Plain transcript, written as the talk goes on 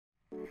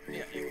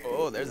Yeah.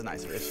 Oh, there's a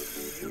nice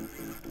fish.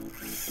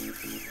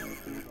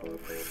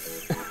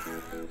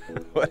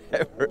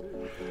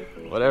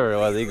 Whatever it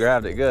was, he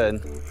grabbed it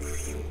good.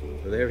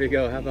 So there we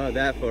go. How about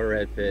that for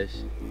a redfish?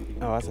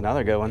 Oh, that's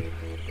another good one.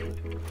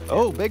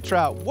 Oh, big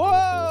trout.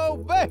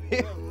 Whoa,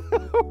 baby.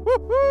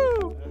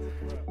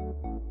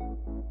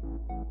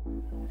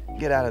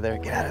 Get out of there,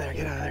 get out of there,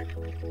 get out of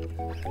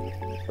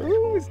there.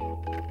 Ooh,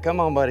 come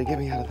on, buddy, get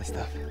me out of this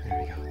stuff. There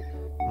we go.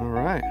 All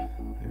right,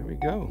 there we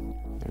go.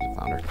 There's a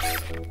flounder.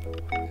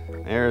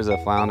 There's a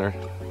flounder.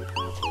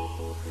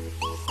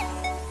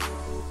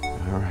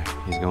 All right,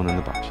 he's going in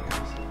the box, you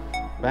guys.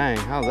 Bang,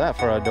 how's that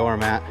for a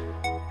doormat?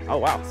 Oh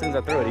wow, as soon as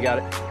I threw it, he got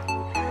it.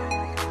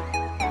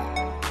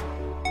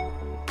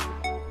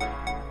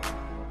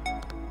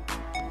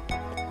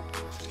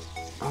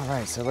 All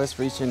right, so let's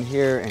reach in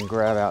here and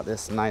grab out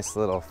this nice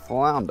little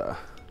flounder.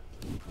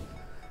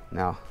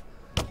 Now,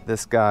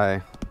 this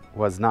guy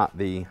was not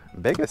the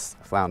biggest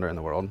flounder in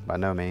the world, by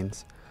no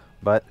means,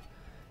 but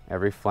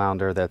every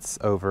flounder that's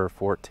over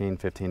 14,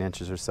 15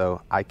 inches or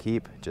so, I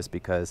keep just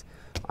because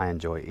I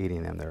enjoy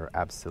eating them. They're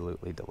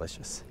absolutely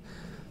delicious.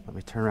 Let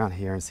me turn around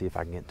here and see if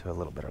I can get into a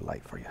little better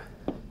light for you.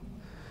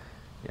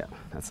 Yeah,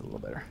 that's a little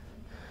better.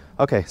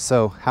 Okay,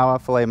 so how I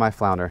fillet my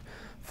flounder.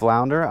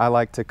 Flounder, I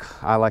like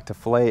to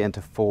fillet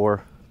into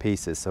 4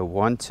 pieces. So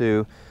 1,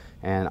 2,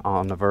 and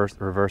on the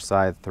reverse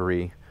side,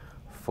 3,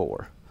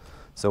 4.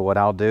 So what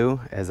I'll do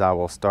is I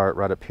will start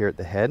right up here at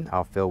the head.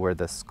 I'll feel where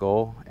the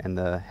skull and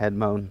the head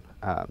bone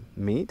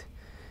meet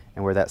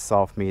and where that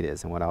soft meat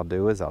is. And what I'll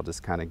do is I'll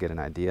just kind of get an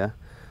idea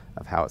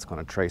of how it's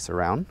going to trace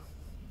around.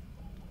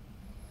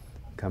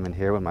 Come in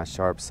here with my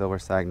sharp silver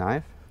sag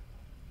knife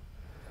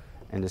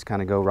and just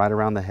kind of go right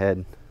around the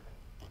head,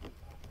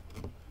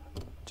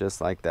 just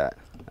like that.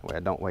 That way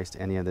I don't waste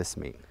any of this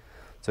meat.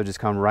 So just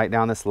come right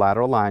down this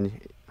lateral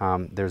line.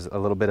 There's a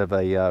little bit of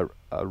a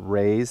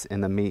raise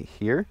in the meat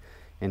here,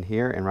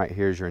 and right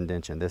here is your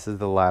indention. This is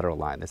the lateral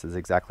line. This is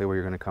exactly where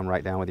you're going to come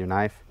right down with your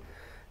knife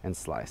and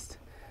slice.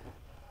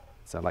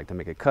 So I like to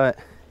make a cut,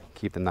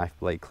 keep the knife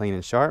blade clean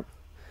and sharp,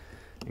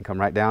 and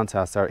come right down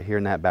until I start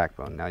hearing that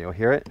backbone. Now you'll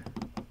hear it.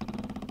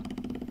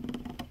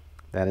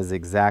 That is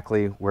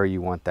exactly where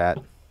you want that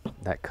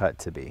cut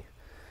to be.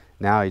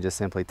 Now you just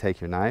simply take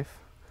your knife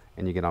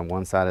and you get on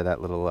one side of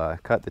that little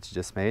cut that you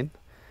just made,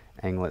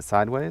 angle it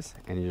sideways,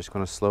 and you're just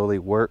going to slowly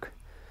work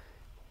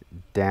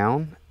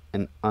down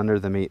and under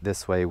the meat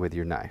this way with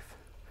your knife.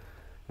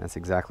 That's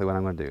exactly what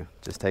I'm going to do.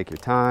 Just take your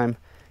time,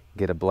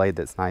 get a blade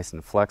that's nice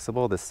and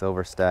flexible. This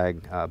silver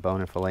stag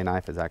bone and fillet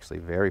knife is actually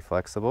very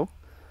flexible,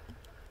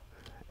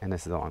 and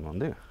this is all I'm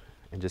going to do.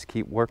 And just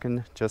keep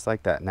working just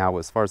like that. Now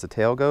as far as the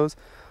tail goes,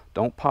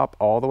 don't pop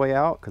all the way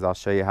out, because I'll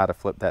show you how to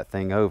flip that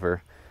thing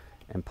over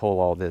and pull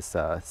all this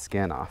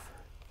skin off.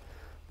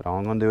 But all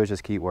I'm going to do is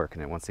just keep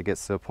working it. Once it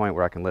gets to a point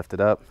where I can lift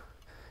it up,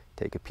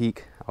 take a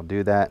peek, I'll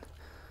do that.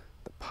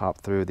 Pop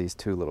through these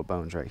 2 little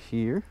bones right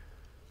here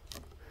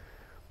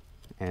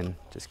and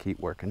just keep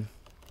working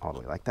all the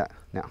way like that.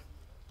 Now,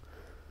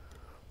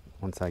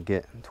 once I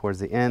get towards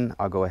the end,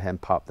 I'll go ahead and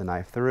pop the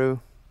knife through.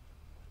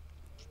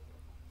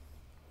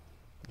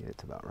 Get it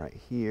to about right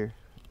here.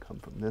 Come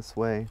from this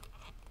way.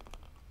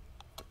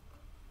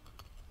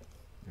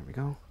 There we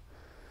go.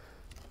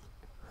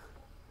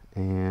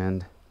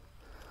 And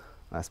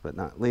last but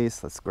not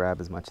least, let's grab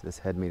as much of this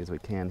head meat as we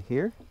can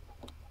here.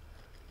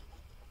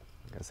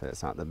 Like I said,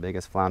 it's not the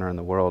biggest flounder in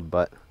the world,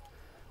 but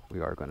we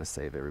are going to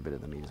save every bit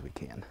of the meat as we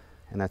can.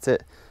 And that's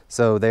it.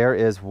 So there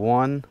is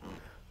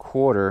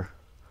 1/4,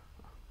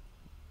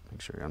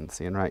 make sure I'm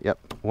seeing right, yep,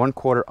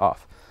 1/4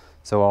 off.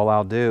 So all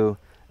I'll do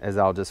is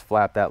I'll just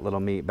flap that little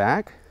meat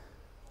back,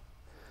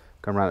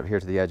 come right up here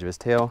to the edge of his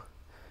tail,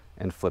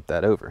 and flip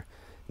that over.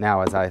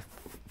 Now as I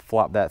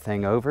flop that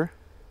thing over,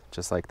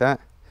 just like that,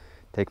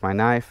 take my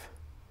knife,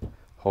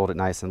 hold it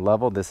nice and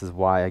level. This is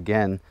why,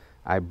 again,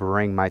 I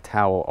bring my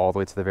towel all the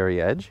way to the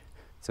very edge,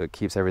 so it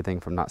keeps everything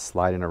from not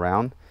sliding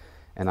around,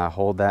 and I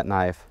hold that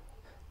knife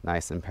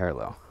nice and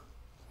parallel.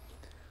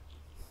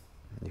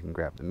 You can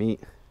grab the meat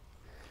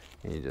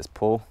and you just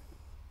pull.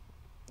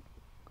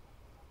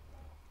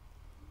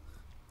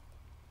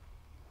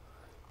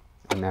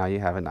 And now you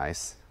have a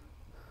nice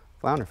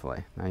flounder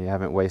fillet. Now you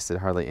haven't wasted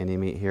hardly any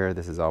meat here.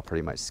 This is all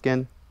pretty much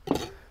skin,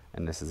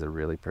 and this is a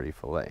really pretty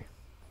fillet.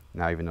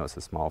 Now, even though it's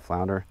a small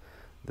flounder,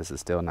 this is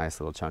still a nice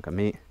little chunk of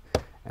meat,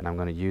 and I'm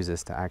going to use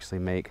this to actually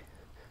make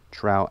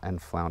trout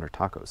and flounder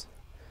tacos.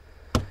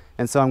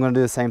 And so I'm going to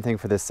do the same thing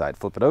for this side.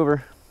 Flip it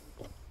over,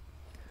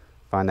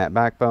 find that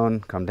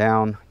backbone, come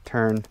down,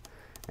 turn,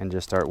 and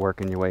just start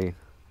working your way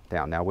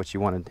down. Now what you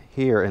want to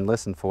hear and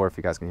listen for, if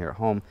you guys can hear at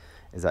home,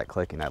 is that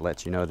clicking. That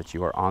lets you know that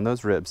you are on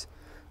those ribs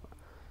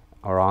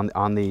or on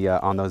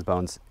those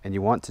bones, and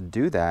you want to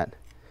do that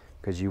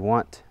because you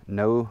want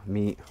no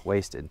meat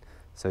wasted.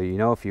 So you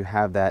know, if you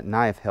have that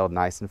knife held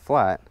nice and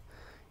flat,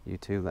 you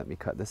too, let me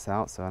cut this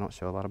out so I don't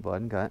show a lot of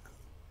blood and gut,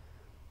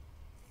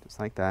 just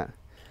like that,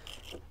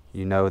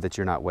 you know that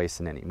you're not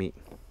wasting any meat.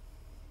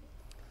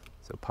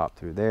 So pop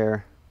through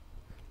there,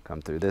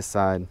 come through this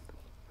side,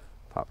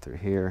 pop through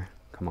here,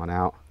 come on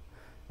out,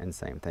 and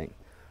same thing.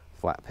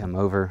 Flap him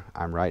over.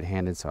 I'm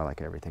right-handed, so I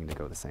like everything to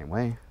go the same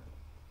way.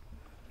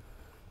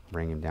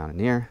 Bring him down in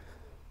here.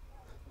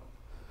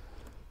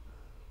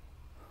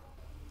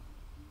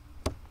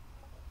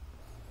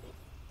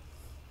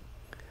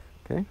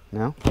 Okay,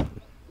 now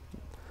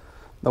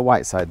the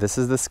white side. This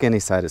is the skinny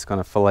side. It's going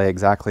to fillet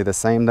exactly the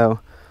same though.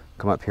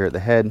 Come up here at the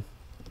head,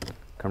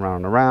 come around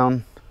and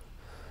around,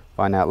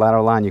 find that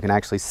lateral line. You can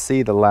actually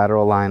see the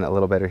lateral line a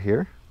little better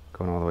here,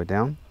 going all the way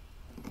down.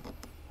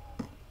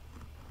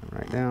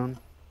 Right down,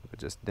 but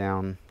just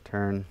down,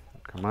 turn,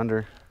 come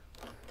under,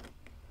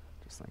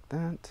 just like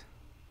that.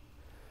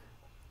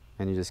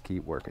 And you just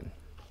keep working.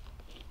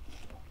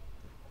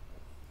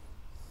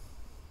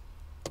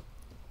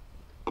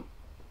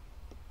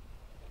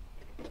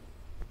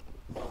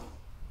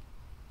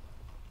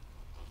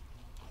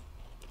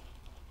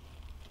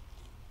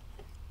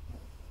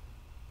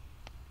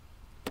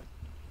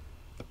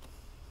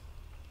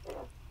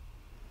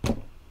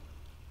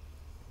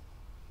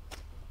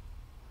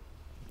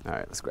 All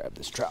right, let's grab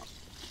this trout.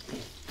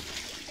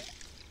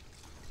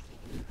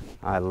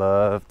 I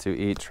love to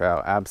eat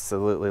trout,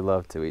 absolutely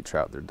love to eat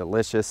trout. They're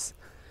delicious,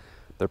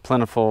 they're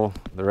plentiful,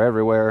 they're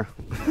everywhere.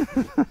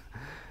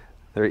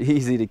 They're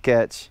easy to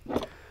catch.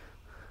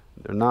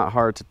 They're not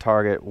hard to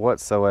target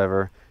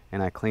whatsoever,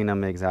 and I clean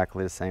them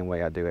exactly the same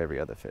way I do every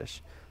other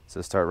fish.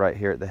 So start right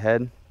here at the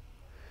head,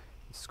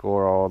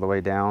 score all the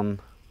way down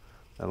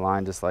the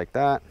line just like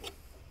that.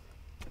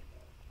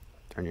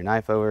 Turn your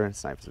knife over,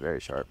 this knife is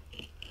very sharp.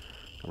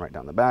 Come right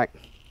down the back.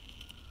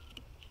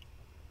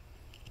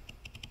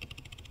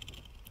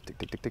 Tick,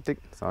 tick, tick, tick, tick.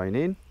 That's all you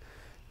need.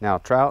 Now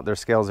trout, their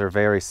scales are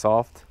very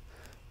soft.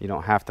 You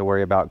don't have to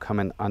worry about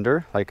coming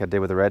under like I did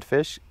with the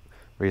redfish.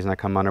 The reason I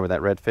come under with that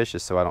redfish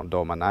is so I don't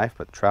dull my knife,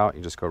 but trout,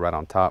 you just go right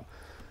on top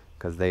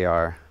because they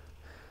are,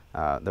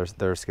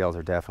 their scales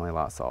are definitely a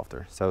lot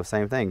softer. So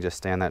same thing, just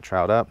stand that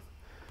trout up,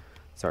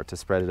 start to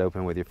spread it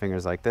open with your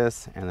fingers like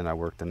this, and then I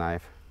work the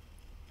knife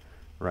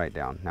right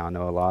down. Now I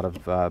know a lot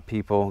of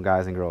people,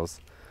 guys and girls,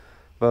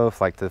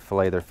 both like to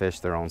fillet their fish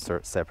their own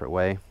separate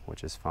way,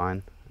 which is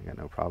fine. I got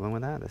no problem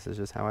with that. This is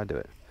just how I do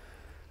it.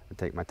 I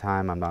take my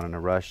time. I'm not in a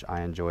rush.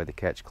 I enjoy the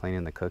catch, clean,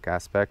 and the cook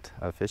aspect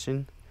of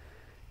fishing,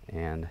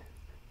 and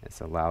it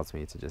allows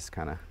me to just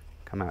kind of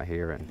come out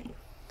here and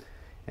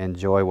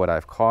enjoy what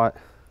I've caught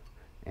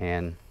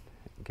and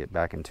get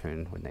back in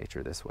tune with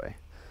nature this way.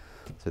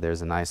 So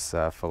there's a nice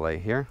fillet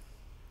here.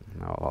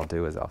 Now all I'll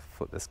do is I'll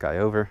flip this guy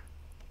over,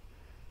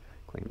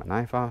 clean my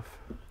knife off,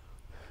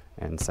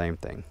 and same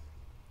thing.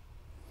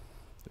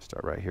 Just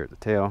start right here at the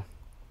tail,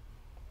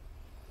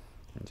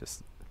 and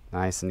just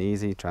nice and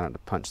easy. Try not to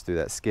punch through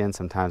that skin.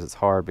 Sometimes it's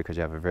hard because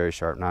you have a very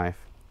sharp knife.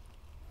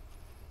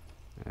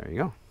 There you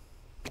go.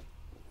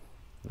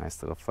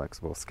 Nice little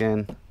flexible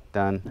skin,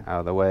 done, out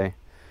of the way.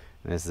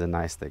 And this is a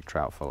nice thick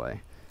trout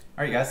fillet.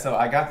 All right, guys, so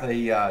I got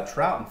the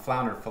trout and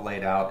flounder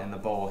filleted out in the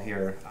bowl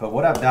here. But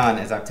what I've done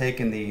is I've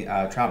taken the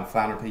trout and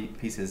flounder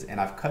pieces and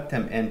I've cut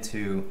them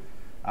into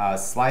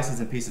slices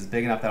and pieces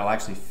big enough that will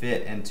actually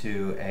fit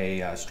into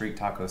a street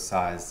taco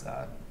size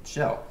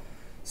shell.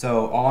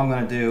 So all I'm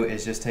going to do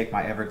is just take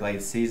my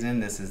Everglades season.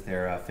 This is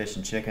their fish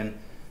and chicken.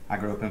 I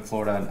grew up in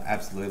Florida and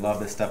absolutely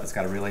love this stuff. It's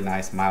got a really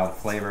nice mild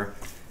flavor.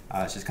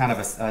 It's just kind of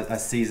a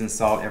seasoned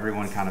salt.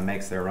 Everyone kind of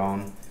makes their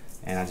own,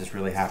 and I just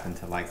really happen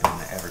to like the one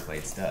that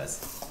Everglades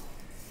does.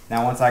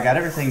 Now once I got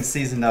everything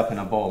seasoned up in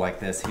a bowl like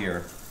this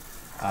here,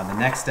 the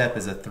next step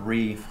is a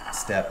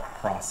 3-step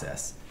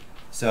process.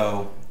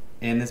 So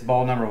in this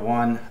bowl number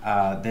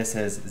 1, this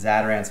is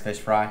Zatarain's fish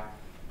fry.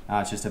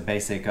 It's just a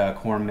basic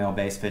cornmeal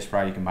based fish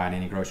fry you can buy in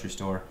any grocery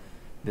store.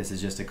 This is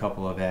just a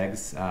couple of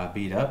eggs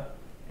beat up,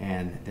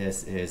 and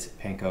this is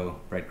panko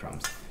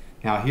breadcrumbs.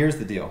 Now here's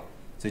the deal.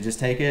 So just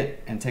take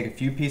it and take a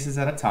few pieces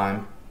at a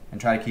time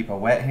and try to keep a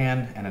wet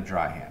hand and a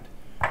dry hand,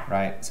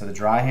 right? So the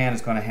dry hand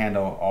is going to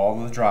handle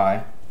all the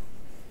dry,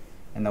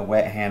 and the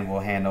wet hand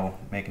will handle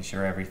making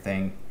sure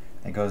everything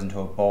that goes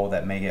into a bowl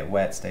that may get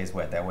wet stays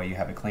wet. That way you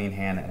have a clean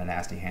hand and a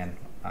nasty hand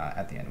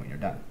at the end when you're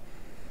done.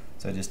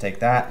 So just take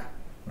that,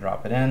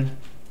 drop it in,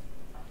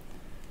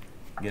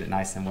 get it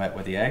nice and wet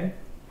with the egg,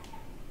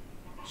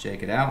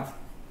 shake it out,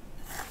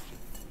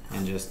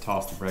 and just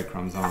toss the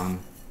breadcrumbs on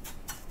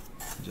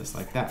just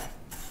like that.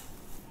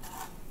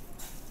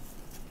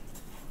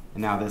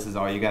 And now this is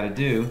all you got to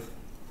do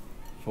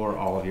for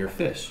all of your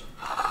fish.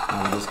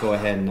 Now we'll just go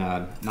ahead and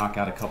knock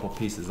out a couple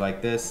pieces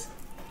like this.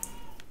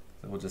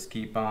 So we'll just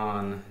keep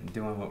on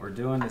doing what we're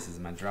doing. This is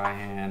my dry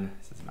hand,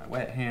 this is my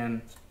wet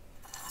hand.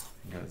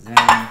 It goes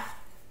in,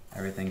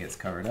 everything gets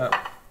covered up,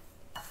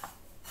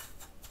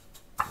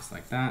 just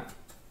like that.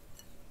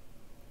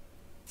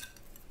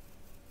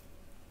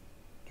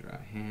 Dry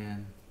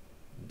hand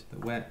into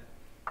the wet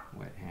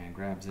hand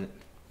grabs it.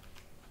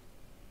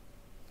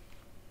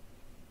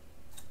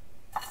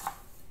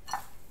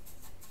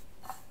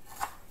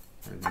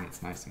 Everything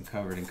gets nice and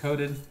covered and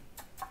coated.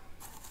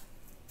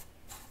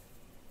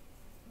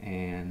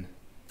 And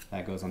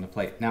that goes on the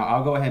plate. Now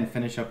I'll go ahead and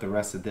finish up the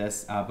rest of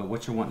this, but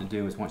what you're wanting to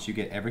do is once you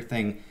get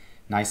everything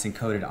nice and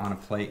coated on a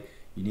plate,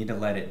 you need to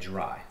let it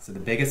dry. So the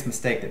biggest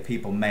mistake that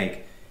people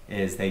make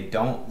is they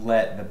don't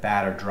let the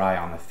batter dry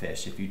on the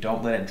fish. If you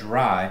don't let it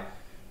dry,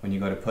 when you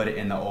go to put it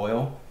in the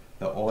oil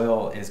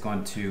is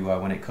going to,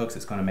 when it cooks,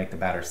 it's going to make the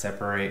batter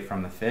separate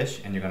from the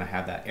fish, and you're going to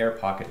have that air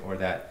pocket or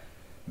that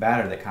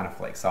batter that kind of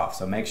flakes off.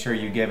 So make sure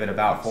you give it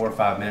about 4 or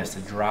 5 minutes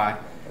to dry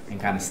and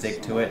kind of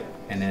stick to it,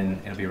 and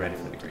then it'll be ready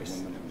for the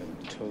grease.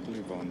 Totally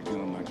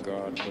vulnerable, my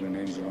God, put an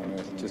angel on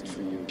earth just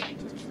for you.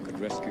 Could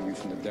rescue you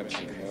from the depths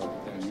of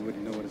hell, and you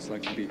wouldn't know what it's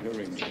like to be her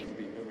angel.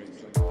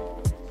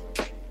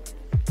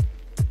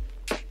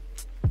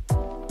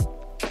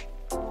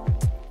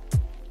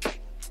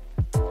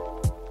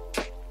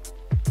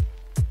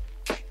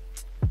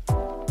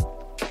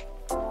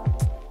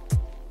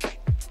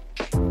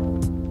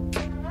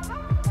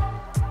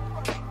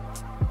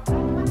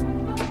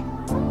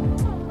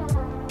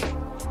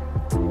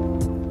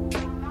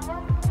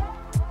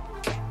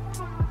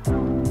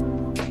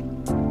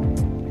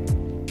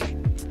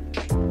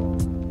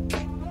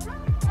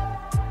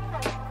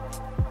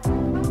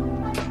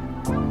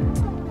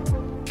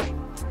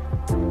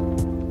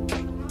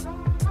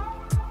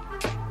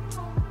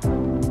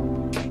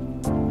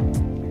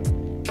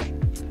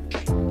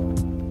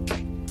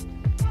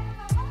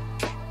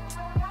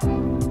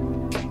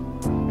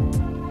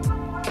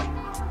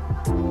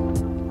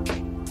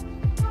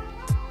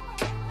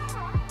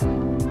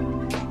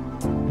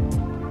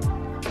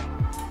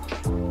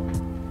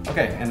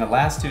 Okay, and the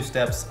last 2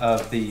 steps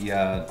of the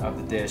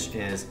dish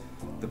is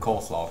the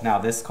coleslaw. Now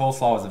this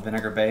coleslaw is a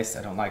vinegar base.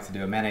 I don't like to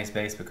do a mayonnaise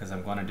base because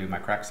I'm going to do my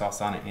crack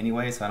sauce on it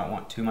anyway, so I don't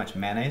want too much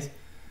mayonnaise.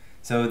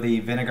 So the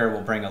vinegar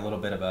will bring a little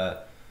bit of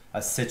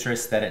a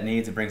citrus that it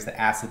needs. It brings the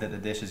acid that the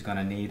dish is going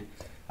to need.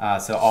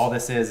 So all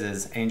this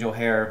is angel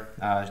hair,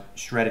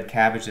 shredded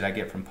cabbage that I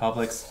get from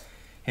Publix.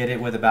 Hit it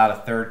with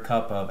about 1/3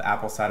 cup of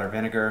apple cider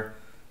vinegar,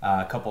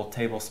 a couple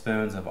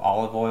tablespoons of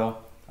olive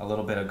oil, a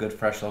little bit of good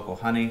fresh local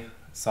honey,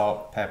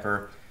 salt,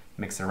 pepper,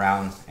 mix it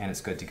around, and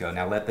it's good to go.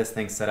 Now let this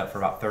thing set up for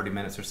about 30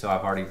 minutes or so.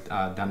 I've already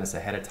done this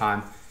ahead of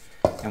time,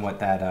 and what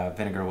that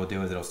vinegar will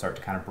do is it'll start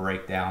to kind of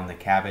break down the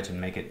cabbage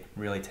and make it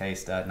really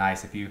taste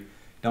nice. If you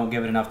don't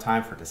give it enough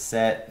time for it to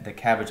set, the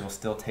cabbage will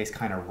still taste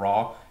kind of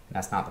raw, and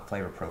that's not the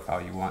flavor profile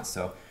you want.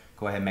 So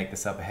go ahead and make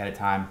this up ahead of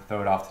time,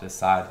 throw it off to the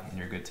side, and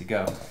you're good to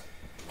go.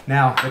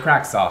 Now the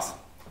crack sauce.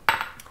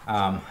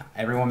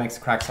 Everyone makes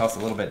the crack sauce a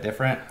little bit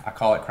different. I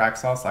call it crack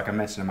sauce, like I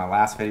mentioned in my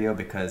last video,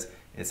 because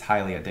it's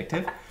highly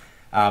addictive,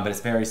 but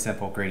it's very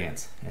simple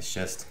ingredients. It's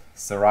just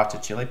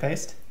sriracha chili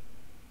paste.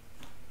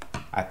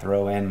 I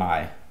throw in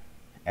my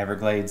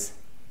Everglades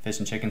fish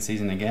and chicken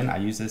seasoning again. I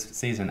use this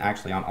season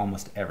actually on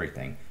almost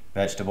everything.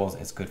 Vegetables,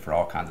 it's good for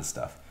all kinds of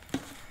stuff.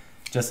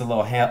 Just a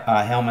little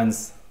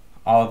Hellmann's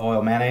olive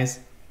oil mayonnaise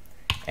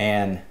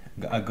and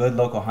a good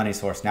local honey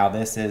source. Now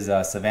this is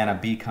Savannah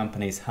Bee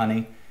Company's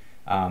honey.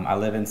 I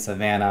live in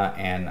Savannah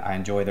and I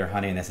enjoy their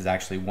honey, and this is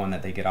actually one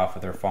that they get off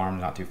of their farm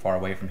not too far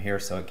away from here,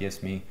 so it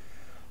gives me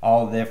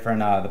all the different,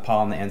 the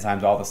pollen, the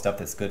enzymes, all the stuff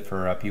that's good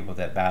for people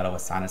that battle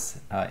with sinus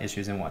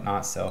issues and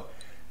whatnot. So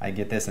I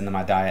get this into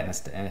my diet,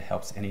 and it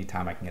helps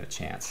anytime I can get a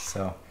chance.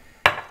 So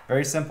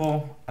very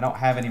simple. I don't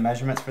have any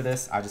measurements for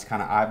this. I just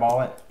kind of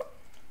eyeball it.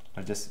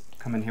 I just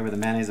come in here with the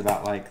mayonnaise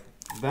about like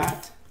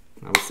that.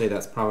 I would say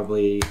that's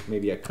probably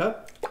maybe a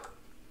cup.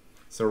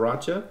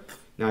 Sriracha.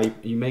 Now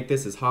you make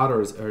this as hot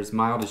or as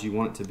mild as you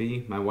want it to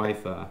be. My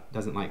wife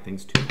doesn't like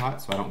things too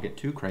hot, so I don't get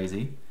too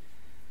crazy.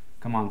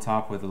 Come on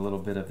top with a little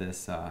bit of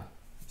this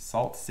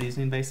salt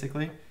seasoning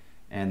basically,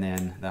 and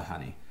then the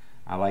honey.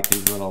 I like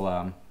these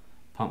little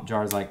pump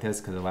jars like this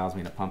because it allows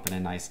me to pump it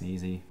in nice and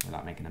easy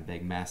without making a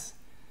big mess.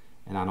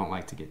 And I don't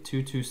like to get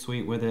too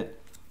sweet with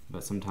it,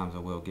 but sometimes I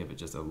will give it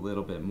just a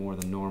little bit more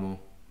than normal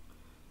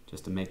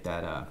just to make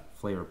that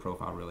flavor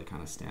profile really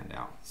kind of stand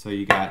out. So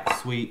you got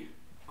sweet,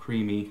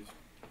 creamy,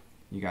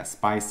 you got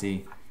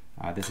spicy.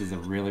 This is a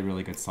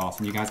really good sauce,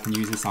 and you guys can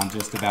use this on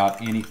just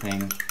about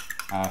anything.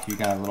 If you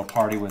got a little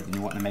party with and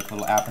you want to make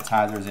little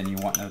appetizers and you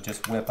want to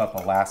just whip up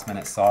a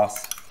last-minute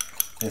sauce,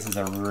 this is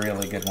a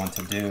really good one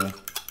to do.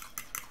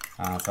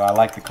 So I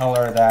like the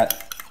color of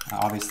that.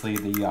 Obviously,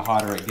 the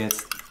hotter it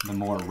gets, the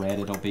more red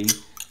it'll be.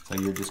 So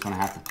you're just going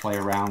to have to play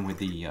around with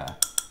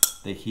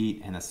the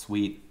heat and the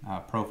sweet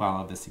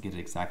profile of this to get it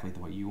exactly the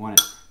way you want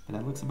it. But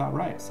that looks about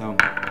right. So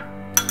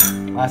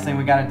last thing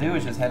we got to do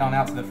is just head on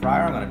out to the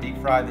fryer. I'm going to deep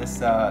fry this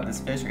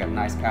fish. I got a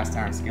nice cast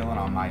iron skillet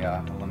on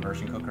my little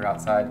immersion cooker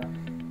outside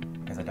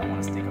because I don't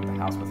want to stink up the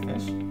house with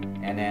fish.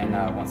 And then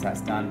once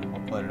that's done,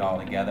 we'll put it all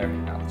together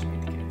and I'll let you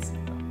meet the kids.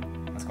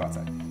 So let's go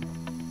outside.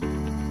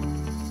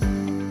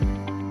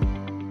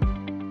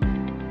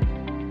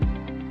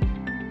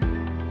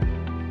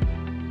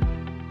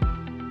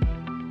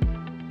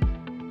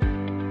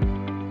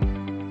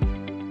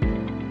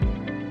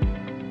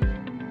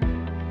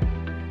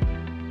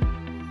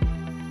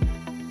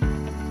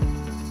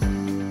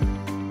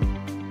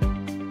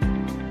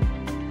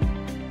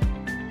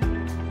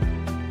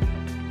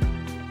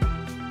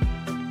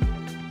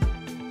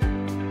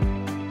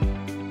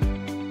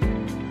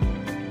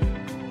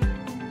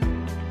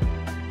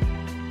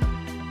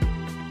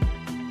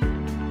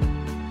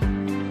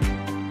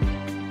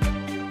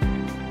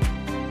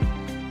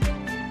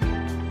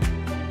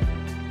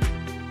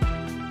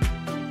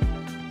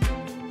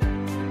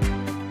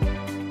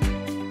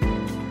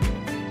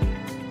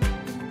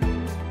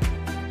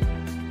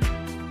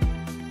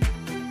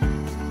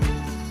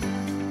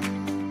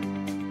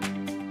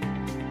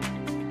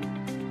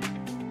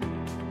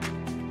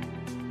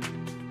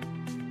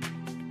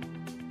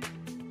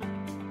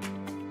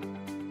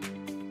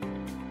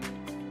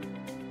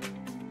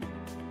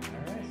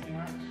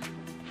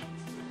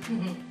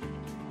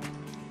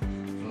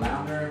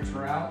 Flounder and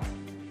Trout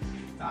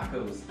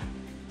Tacos.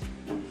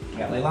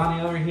 Got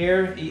Leilani over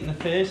here eating the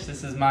fish.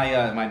 This is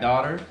my my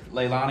daughter,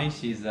 Leilani.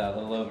 She's a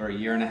little over 1.5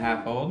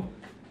 years old.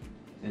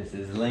 This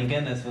is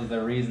Lincoln. This was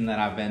the reason that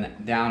I've been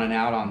down and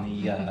out on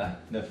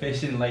the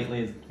fishing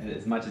lately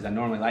as much as I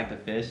normally like to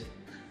fish.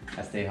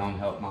 I stay home,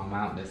 help mom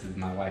out. This is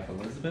my wife,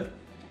 Elizabeth.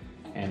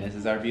 And this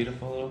is our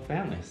beautiful little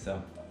family.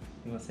 So,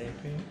 you want to say a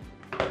prayer?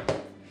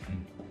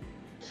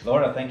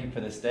 Lord, I thank you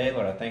for this day.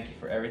 Lord, I thank you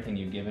for everything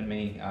you've given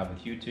me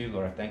with YouTube.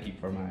 Lord, I thank you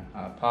for my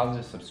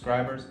positive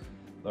subscribers.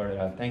 Lord,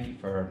 I thank you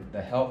for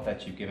the health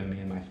that you've given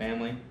me and my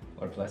family.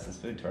 Lord, bless this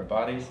food to our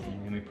bodies. In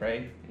your name we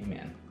pray.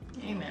 Amen.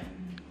 Amen.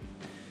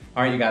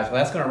 All right, you guys. Well,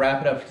 that's going to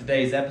wrap it up for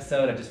today's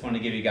episode. I just wanted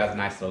to give you guys a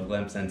nice little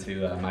glimpse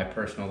into my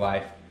personal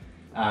life.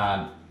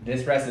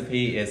 This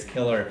recipe is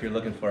killer if you're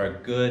looking for a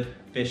good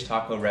fish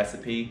taco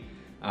recipe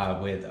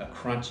with a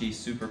crunchy,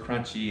 super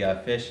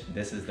crunchy fish.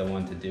 This is the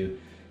one to do.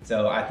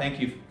 So I thank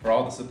you for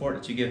all the support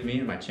that you give me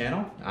and my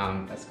channel.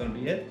 That's going to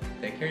be it.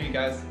 Take care, you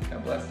guys.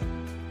 God bless.